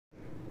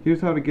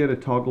Here's how to get a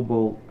toggle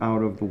bolt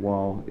out of the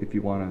wall if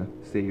you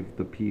want to save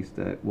the piece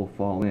that will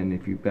fall in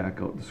if you back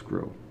out the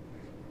screw.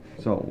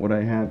 So what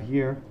I have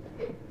here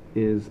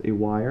is a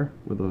wire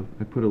with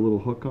I put a little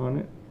hook on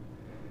it,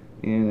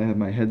 and I have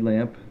my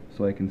headlamp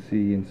so I can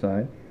see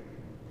inside.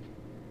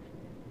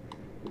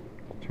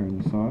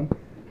 Turn this on.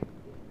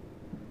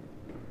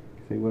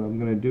 Okay, what I'm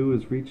going to do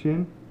is reach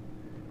in,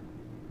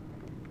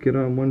 get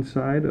on one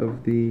side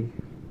of the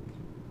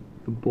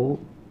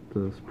bolt,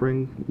 the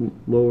spring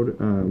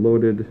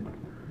loaded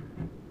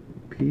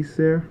piece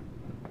there.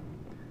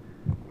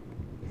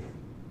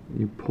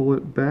 You pull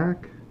it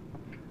back.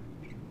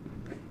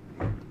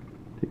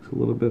 Takes a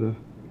little bit of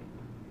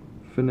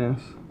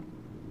finesse.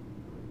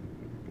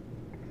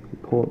 You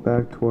pull it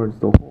back towards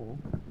the hole.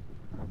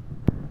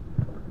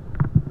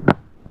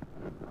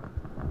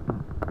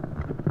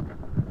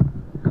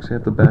 Actually, I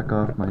have to back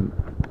off my.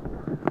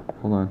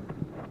 Hold on.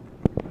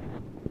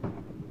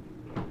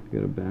 You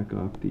gotta back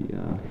off the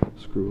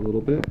screw a little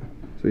bit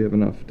so you have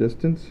enough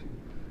distance.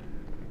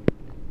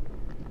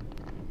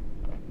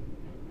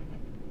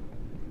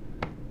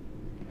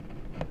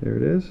 There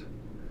it is.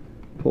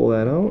 Pull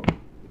that out,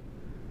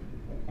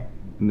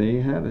 and there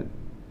you have it,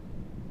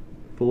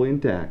 fully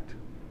intact.